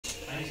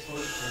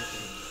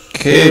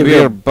Okay,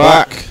 we're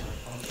back.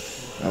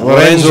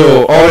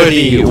 Lorenzo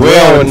already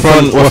well in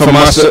front with a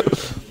massive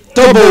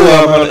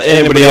double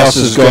anybody else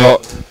has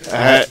got.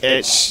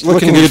 It's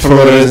looking good for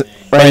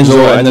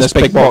Lorenzo in this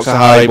big box of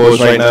Haribos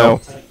right now,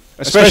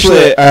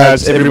 especially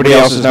as everybody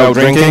else is now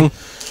drinking.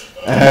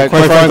 Quite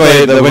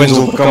frankly, the wins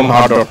will become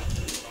harder.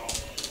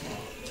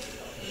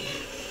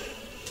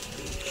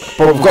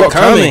 But we've got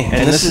Kami,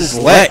 and this is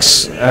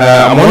Lex.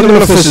 I'm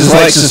wondering if this is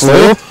Lex's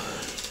low.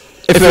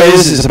 If it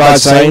is, it's a bad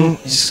sign.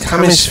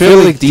 Kami's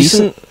fairly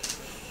decent.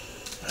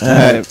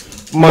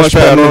 Much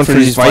better known for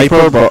his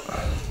Viper, but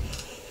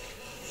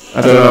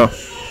I don't know.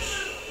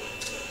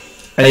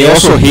 And he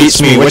also hates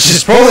me, which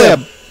is probably a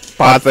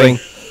bad thing.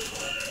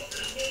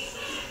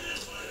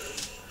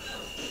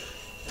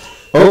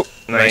 Oh,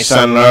 nice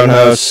and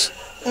roundhouse.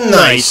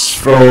 Nice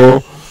throw.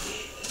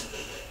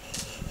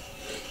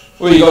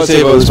 What do you got to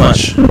say about this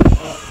match?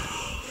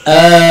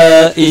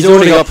 He's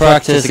already got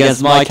practice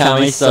against my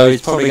Kami, so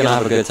he's probably going to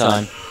have a good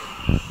time.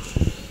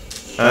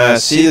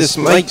 See, this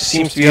mic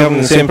seems to be having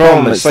the same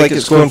problem. It's like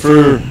it's going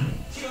through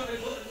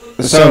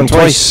the sound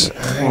twice.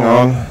 Hang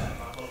on.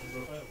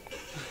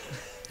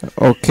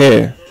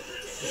 Okay.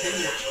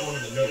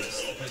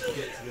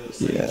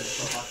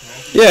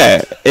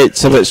 Yeah,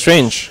 it's a bit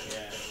strange.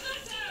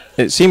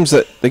 It seems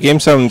that the game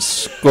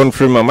sound's going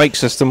through my mic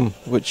system,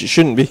 which it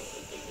shouldn't be.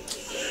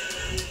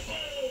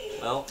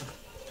 Well,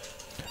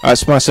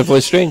 that's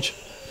massively strange.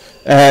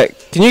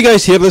 Can you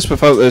guys hear this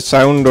without the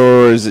sound,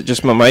 or is it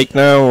just my mic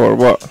now, or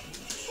what?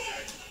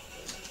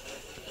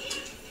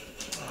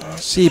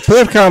 See,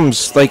 player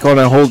cam's like on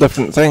a whole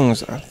different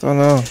things. I don't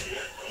know.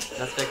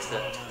 That's fixed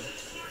it.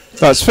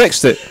 That's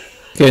fixed it.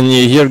 Can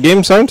you hear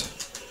game sound?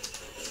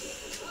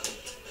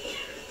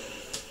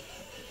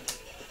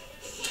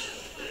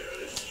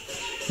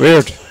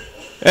 Weird.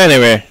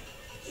 Anyway.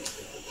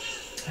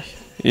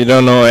 You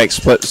don't know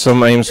XSplit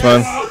sometimes,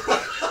 man.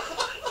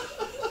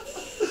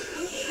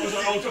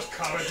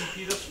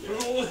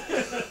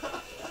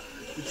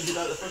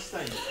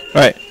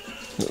 Right.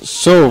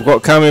 So, we've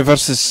got Kami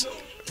versus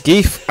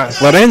Geef.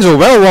 Lorenzo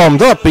well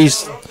warmed up.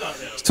 He's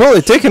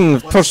totally taken the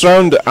first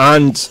round,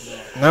 and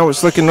now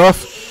it's looking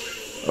rough.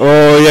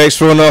 Oh, yeah, he's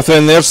thrown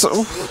nothing there.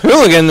 So,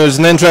 Hooligan was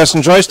an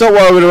interesting choice. Not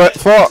what I would have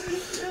thought.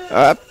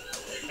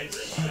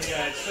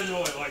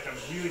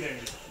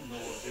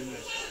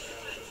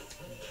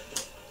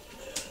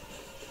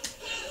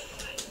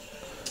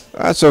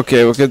 That's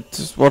okay. We could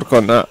work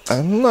on that.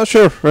 I'm not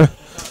sure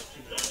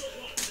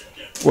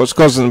what's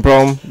causing the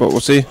problem, but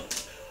we'll see.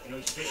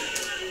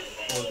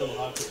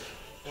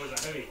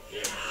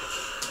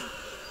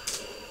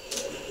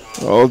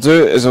 What I'll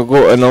do is I'll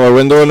go to another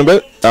window in a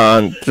bit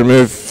and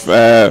remove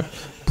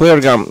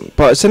player cam,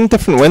 but it's in a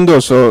different window,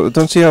 so I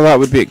don't see how that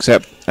would be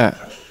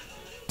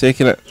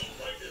taking it.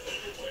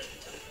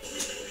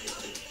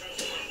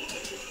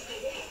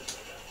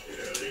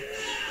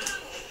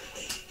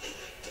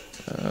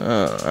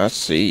 I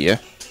see ya.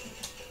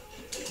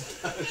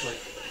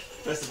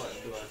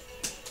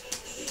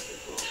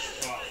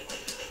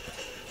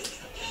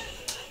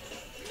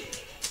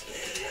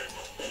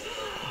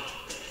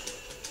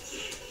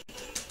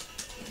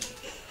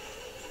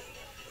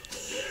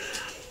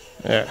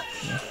 Yeah.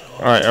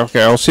 Alright,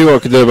 okay, I'll see what I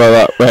can do about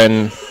that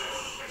when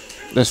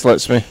this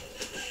lets me.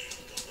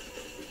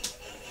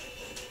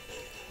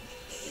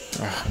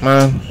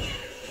 Man.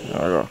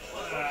 There we go.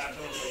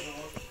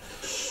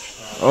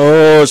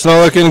 Oh, it's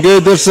not looking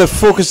good. There's a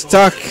focus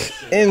attack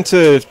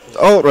into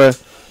Ultra.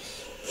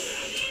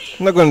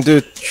 Not going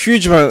to do a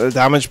huge amount of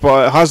damage,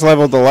 but it has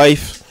leveled the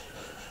life.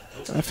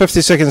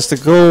 50 seconds to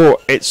go.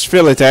 It's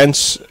fairly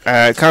tense.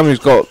 Kami's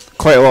got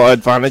quite a lot of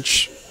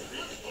advantage.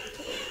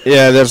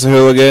 Yeah, there's a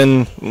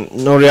hooligan.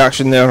 No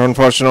reaction there,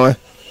 unfortunately.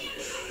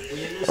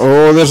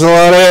 Oh, there's a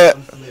lariat.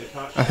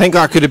 I think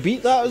I could have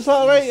beat that. Is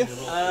that right?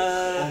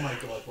 Oh my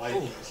god! Like,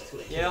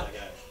 yeah.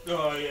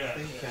 Oh yeah.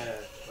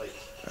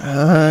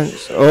 And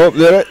oh,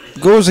 there it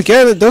goes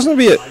again. It doesn't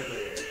beat it.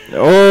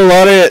 Oh,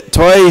 lariat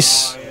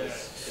twice.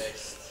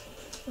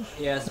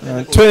 Yes.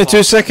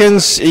 22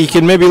 seconds. He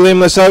can maybe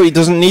lame this out. He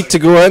doesn't need to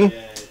go in.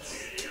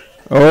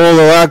 Oh,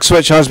 the lag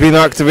switch has been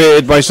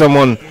activated by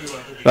someone.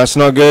 That's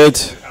not good.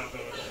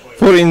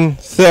 14,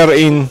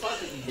 13,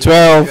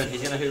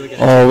 12.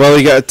 Oh, will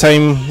he get a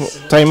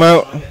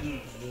timeout?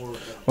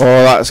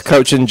 Oh, that's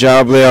couching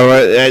jab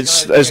there.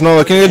 It's not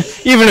looking good.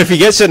 Even if he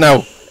gets it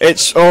now,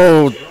 it's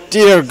oh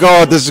dear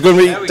God, this is going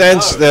to be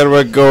tense. There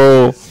we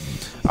go.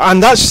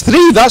 And that's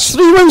three. That's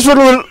 3 wins for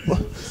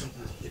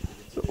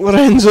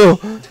Lorenzo.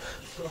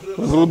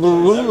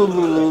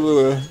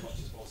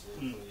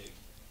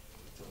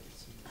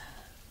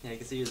 Yeah, you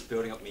can see he was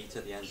building up meat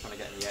at the end, trying to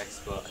get in the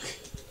X, but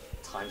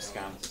time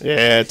scam.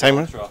 Yeah,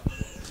 timer.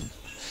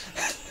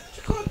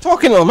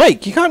 Talking to the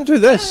mic, you can't do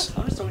this.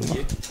 I'm just talking to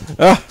you.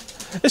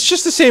 It's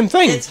just the same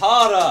thing. It's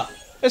harder.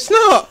 It's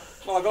not.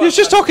 Well, You're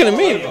just talking to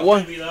me.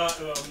 What? Does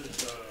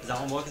that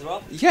one work as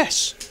well?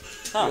 Yes.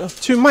 Oh.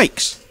 2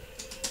 mics.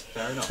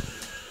 Fair enough.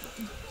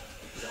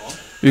 Is it on?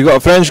 You got a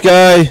French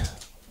guy.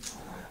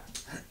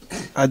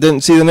 I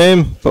didn't see the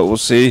name, but we'll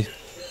see.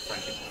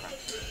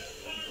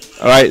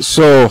 Alright,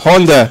 so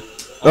Honda.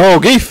 Oh,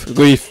 Geef.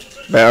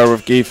 Better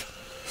with Geef.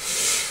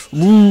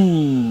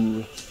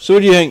 Woo. So what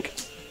do you think?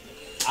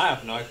 I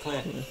have no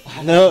clue.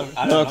 No,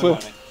 I no don't clue. know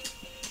any.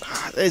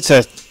 It's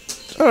a...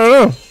 I don't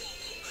know.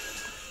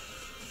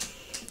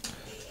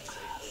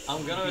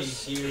 I'm gonna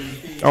assume.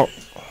 Oh.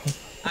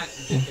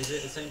 Is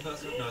it the same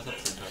person? No, it's not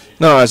the same person.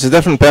 No, it's a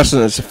different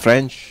person. It's a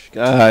French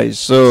guy,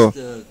 so...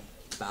 The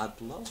bad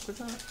luck with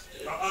that?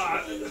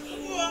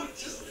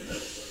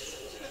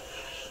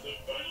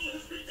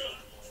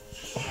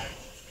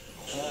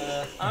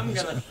 I'm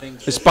gonna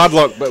think. It's bad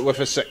luck, but with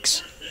a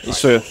 6.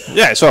 So,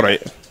 yeah, it's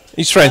alright.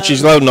 He's French,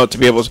 he's allowed not to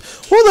be able to...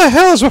 What the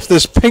hell is with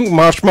this pink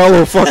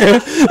marshmallow fucking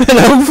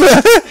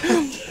outfit?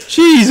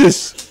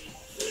 Jesus.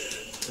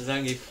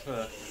 Zangief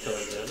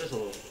colours are a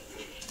little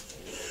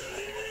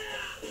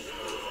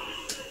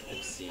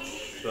obscene,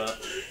 but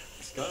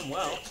it's going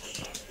well.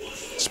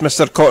 It's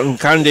Mr. Cotton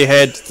Candy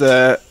Head,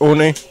 the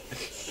Oni.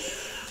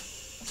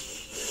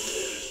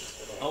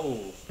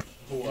 Oh,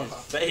 his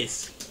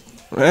face.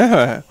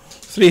 Yeah.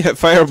 3-hit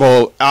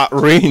fireball at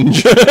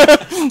range.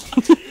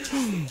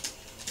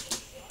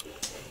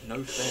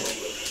 No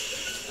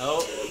fair.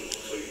 Oh.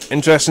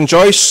 Interesting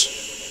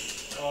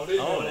choice. Oh, it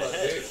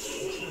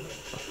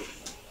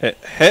hit.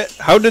 Hit?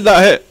 How did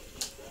that hit?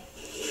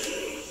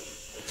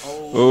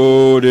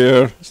 Oh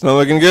dear. It's not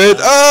looking good.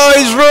 Oh,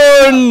 he's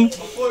run! I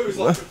thought it was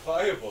like a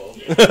fireball.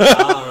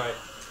 Ah, right.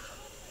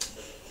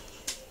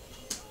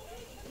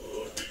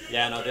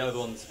 Yeah, no, the other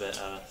one's a bit,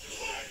 I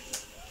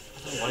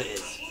don't know what it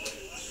is.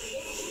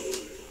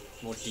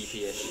 More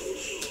DP-ish.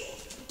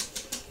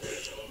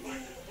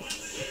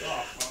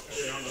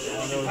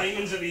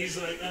 Paintings of these,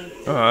 like,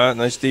 Alright,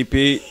 nice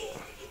DP.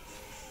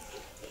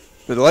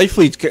 But the life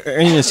lead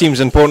kind of seems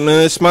important in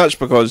this match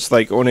because,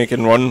 like, Oni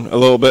can run a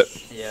little bit.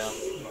 Yeah.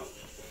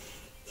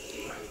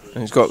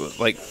 And he's got,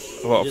 like,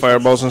 a lot of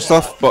fireballs and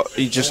stuff, but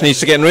he just needs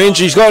to get in range.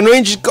 He's got in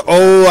range.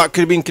 Oh, that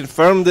could have been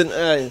confirmed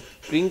in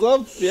green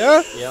glove,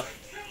 yeah? Yep.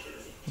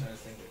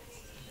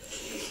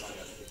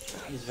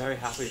 He's very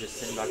happy just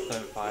sitting back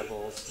throwing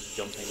fireballs,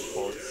 jumping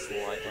forward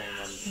slightly,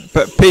 and then...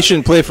 But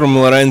patient play from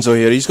Lorenzo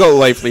here. He's got a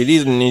life lead. He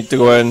doesn't need to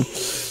go in.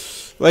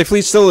 Life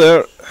lead's still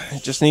there. He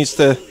just needs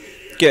to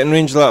get in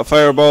range of that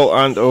fireball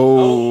and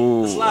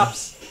Oh,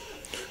 slaps!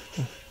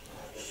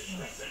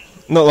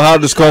 Not the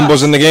hardest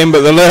combos in the game,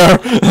 but they're there.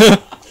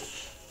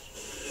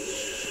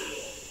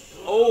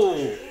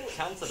 Oh,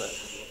 countered it.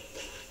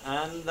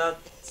 And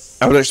that's...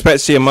 I would expect to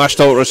see a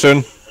mashed ultra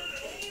soon.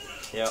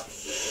 Yep.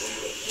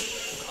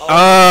 Oh,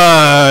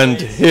 And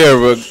nice. here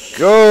we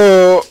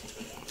go.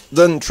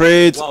 Didn't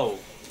trade. Whoa.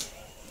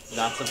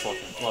 That's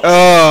important. Whoa.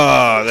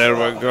 Ah, there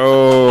we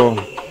go.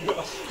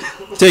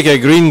 Take a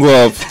green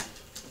glove.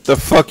 The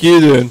fuck you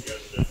doing?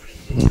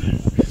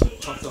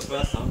 That's the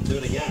first time. Do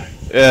it again.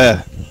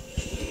 Yeah.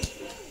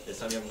 This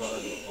time you haven't got an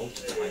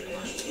ultra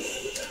behind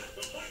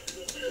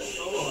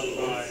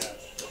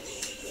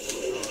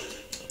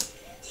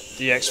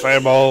the line. EX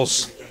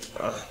fireballs.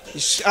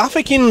 He's half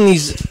a keen on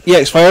these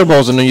EX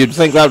fireballs, and you'd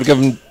think that would give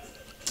him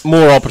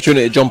more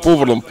opportunity to jump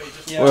over them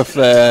with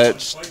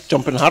just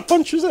jumping hard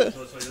punch, is it?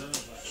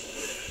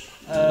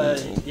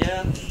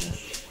 Yeah.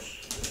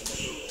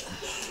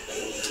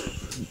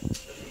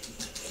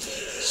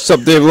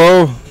 Sup, Dave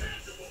Lowe?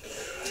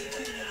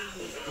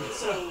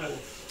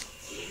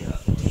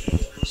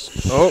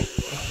 Oh,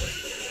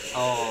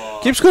 Oh.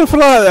 keeps going for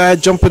that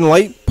jumping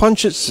light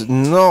punch. It's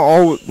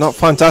not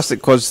fantastic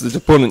because the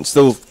opponent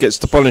still gets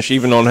to punish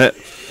even on hit.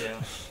 Yeah.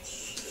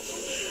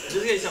 Just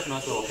get yourself a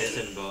nice little hit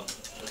in, but...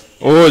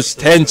 Oh, it's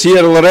 10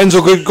 tier.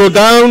 Lorenzo could go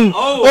down.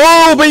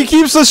 Oh, but he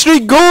keeps the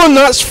streak going.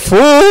 That's 4.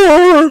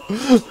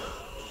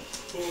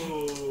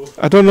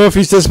 I don't know if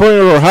he's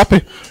disappointed or happy.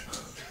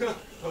 That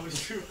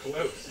was too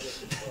close.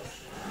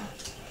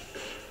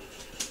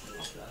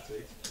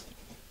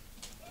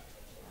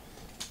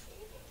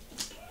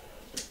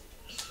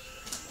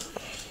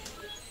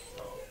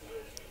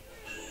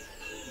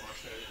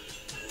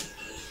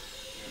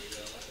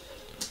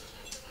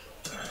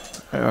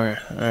 Okay,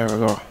 there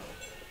we go.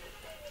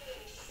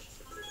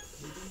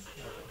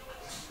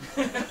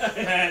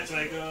 Yeah, it's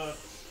like,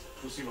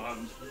 we'll see what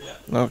happens.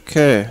 Yeah.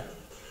 Okay.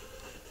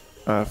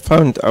 I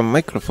found a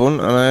microphone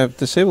and I have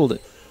disabled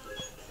it.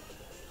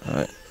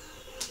 Alright.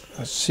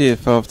 Let's see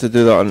if I have to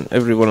do that on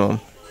every one of them.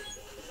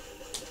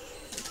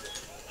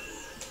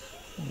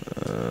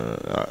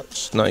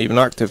 That's not even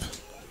active.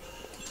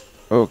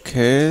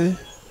 Okay.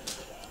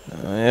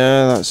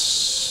 Yeah,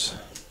 that's...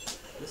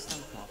 This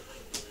time,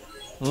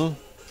 come on.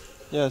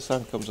 Yeah, the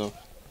sound comes off.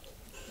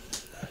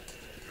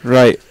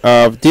 Right,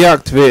 I've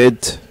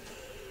deactivated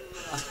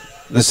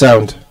the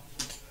sound.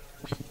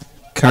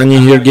 Can you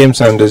hear game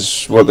sound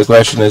is what the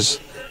question is.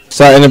 Is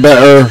that any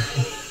better?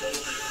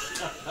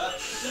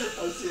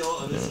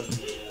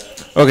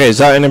 Okay, is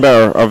that any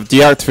better? I've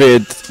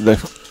deactivated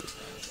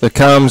the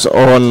cams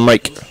on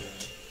mic.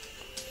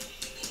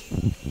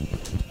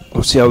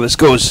 We'll see how this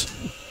goes.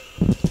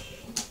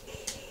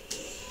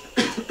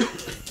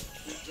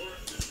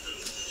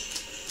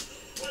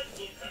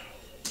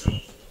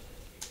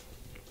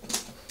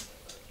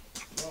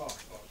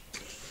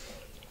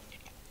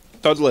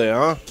 Dudley,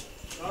 huh?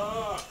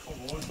 Ah,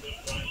 come on.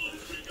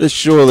 Let's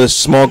show this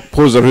smog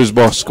poser who's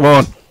boss. Come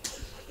on.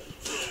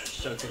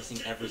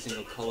 Showcasing every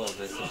single colour of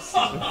this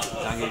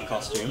Dango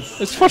costume. It's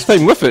the first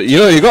time with it, you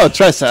know, you gotta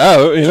test it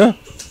out, you know?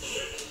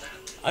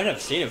 I've never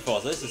seen it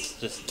before, so this is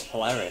just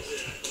hilarious.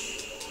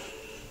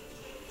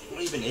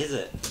 What even is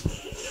it?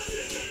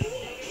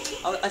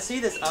 I see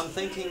this, I'm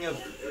thinking of,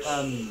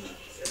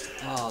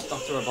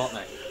 Dr.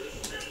 Robotnik.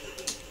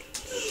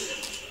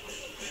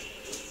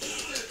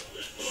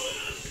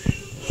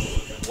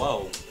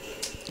 Whoa.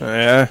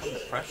 Yeah. Put the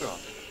pressure on.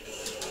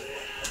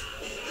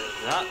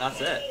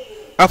 That's it.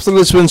 After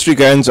this win streak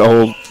ends,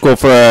 I'll go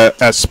for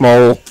a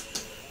small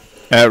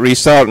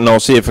restart, and I'll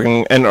see if I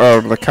can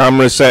enter the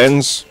camera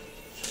settings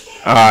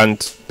and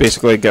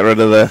basically get rid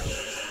of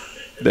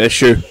the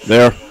issue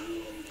there,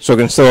 so I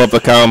can still have the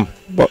cam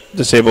but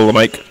disable the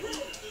mic.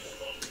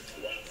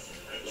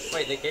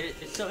 Wait,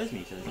 it still is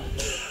muted, isn't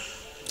it?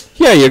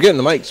 Yeah, you're getting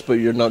the mics, but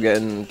you're not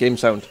getting game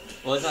sound.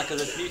 Well, is that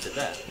because it's muted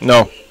there?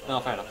 No. Oh,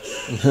 fair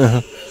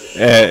enough.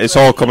 It's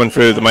all coming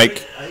through the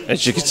mic.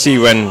 As you can see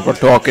when we're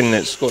talking,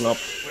 it's going up.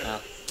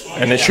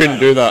 And it shouldn't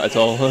do that at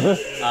all.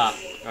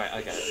 Right,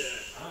 okay.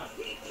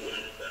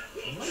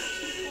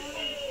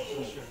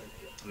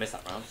 I missed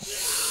that round.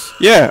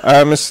 Yeah,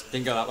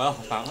 Didn't go that well,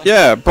 apparently.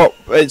 yeah, but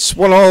it's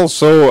 1-1,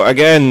 so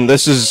again,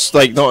 this is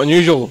like not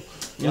unusual.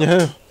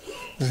 Yep.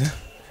 Yeah.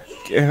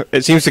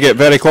 It seems to get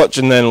very clutch,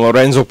 and then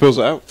Lorenzo pulls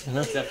it out. You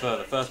know? Except for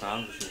the first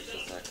round, which was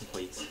just a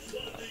complete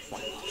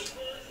whitewash.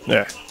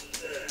 Yeah.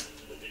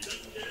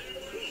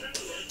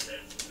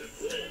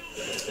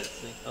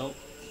 Oh.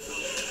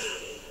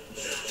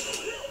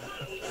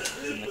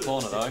 In the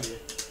corner though.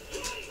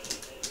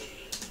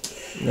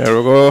 There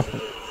we go.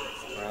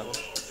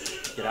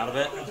 Get out of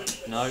it.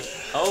 No.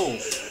 Oh!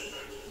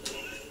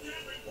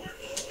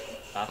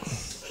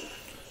 That's...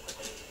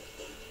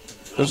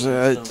 There's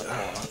a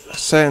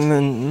setting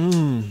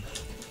in.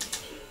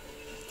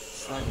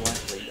 Slight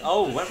left lead.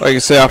 Oh! Like I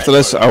say, after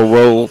this, I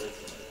will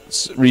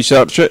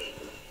research it.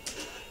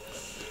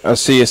 I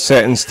see a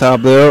settings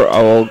tab there.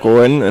 I will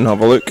go in and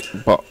have a look.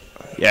 But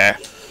yeah,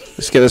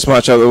 let's get this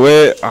match out of the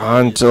way.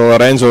 And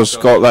Lorenzo's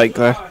got like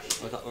I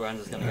thought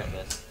Lorenzo's gonna get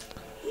this.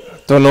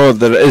 don't know,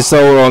 there is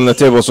still on the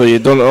table, so you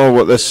don't know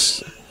what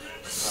this.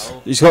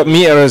 He's got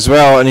meter as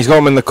well, and he's got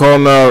him in the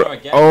corner.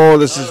 Oh,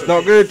 this is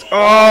not good.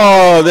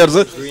 Oh, there's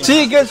a.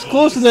 See, it gets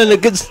close and then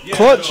it gets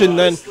clutch, and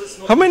then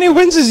how many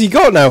wins has he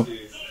got now?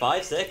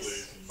 5,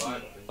 6?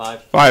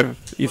 5.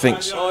 5, he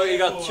thinks. Oh, you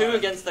got 2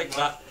 against like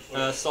that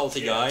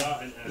salty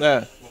guy.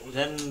 Yeah.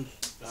 Then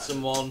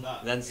someone,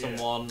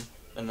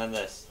 and then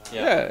this.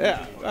 Yeah,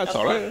 Yeah, that's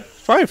alright.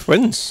 5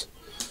 wins.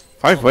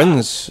 5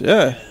 wins,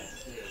 yeah.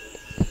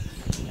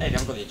 Hey, if you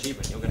haven't got the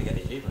achievement, you're gonna get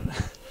the achievement.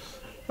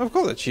 I've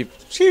got the cheap.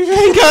 You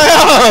think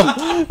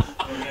I am?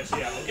 I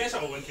guess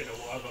I'll link it or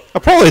whatever. I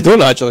probably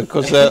don't actually,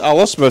 because I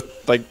lost my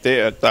like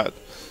data.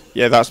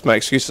 Yeah, that's my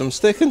excuse. I'm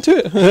sticking to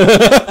it.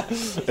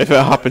 If it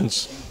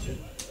happens.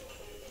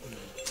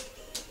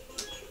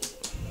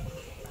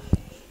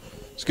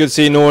 It's good to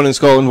see no one in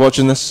Scotland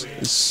watching this.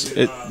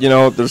 You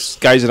know, there's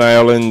guys in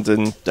Ireland,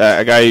 and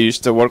a guy I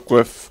used to work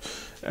with,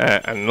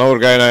 and another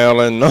guy in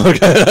Ireland, another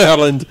guy in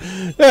Ireland.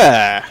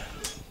 Yeah.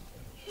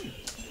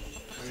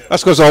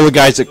 That's because all the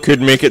guys that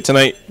could make it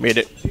tonight made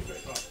it.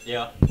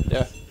 Yeah.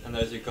 Yeah. And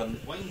those who couldn't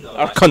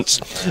Are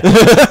cunts.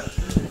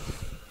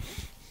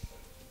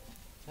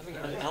 Having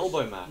an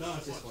elbow match.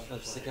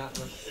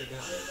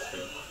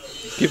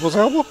 People's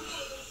elbow.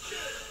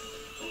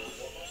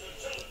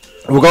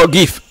 We got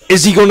Geef.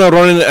 Is he going to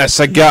run into a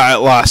Sagat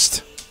at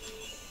last?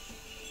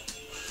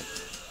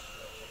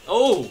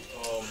 Oh!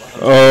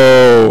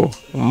 Oh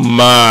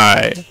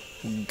my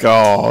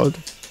god.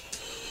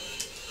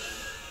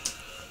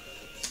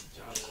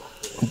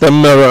 The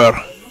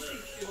mirror.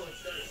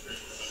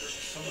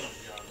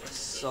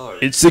 So.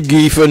 It's the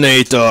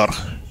Geefinator.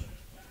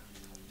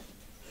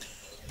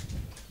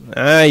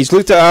 He's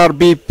looked at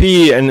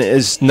RBP and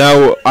is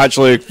now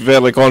actually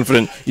fairly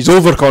confident. He's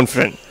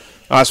overconfident.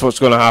 That's what's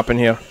going to happen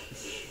here.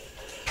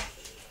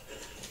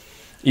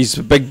 He's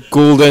a bit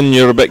golden,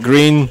 you're a bit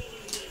green.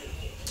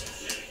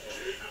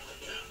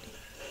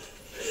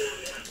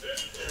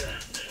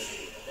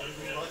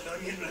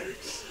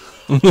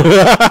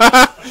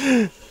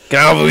 Can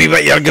I have a wee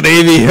bit of your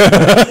gravy?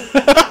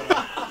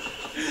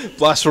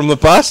 Blast from the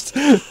past.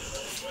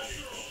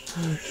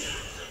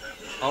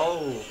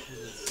 Oh,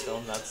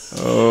 stone, that's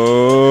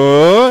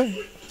Oh.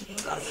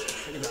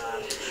 pretty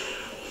bad.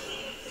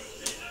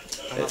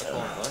 I'm not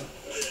falling,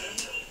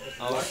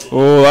 though.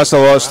 Oh, that's a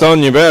lot of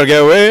stun. You better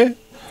get away.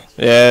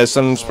 Yeah,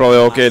 sun's probably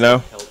okay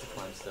now.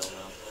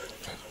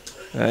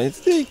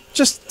 It's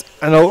just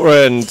an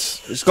ultra, and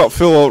it's got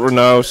full ultra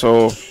now,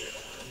 so.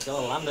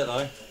 Gotta land it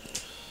though.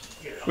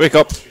 Wake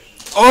up.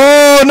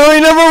 Oh, no, he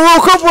never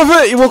woke up with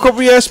it. He woke up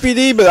with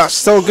SPD, but that's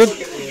still good.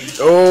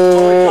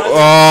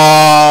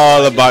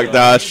 Oh, the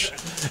backdash.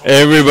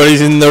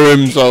 Everybody's in the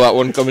room, saw that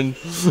one coming.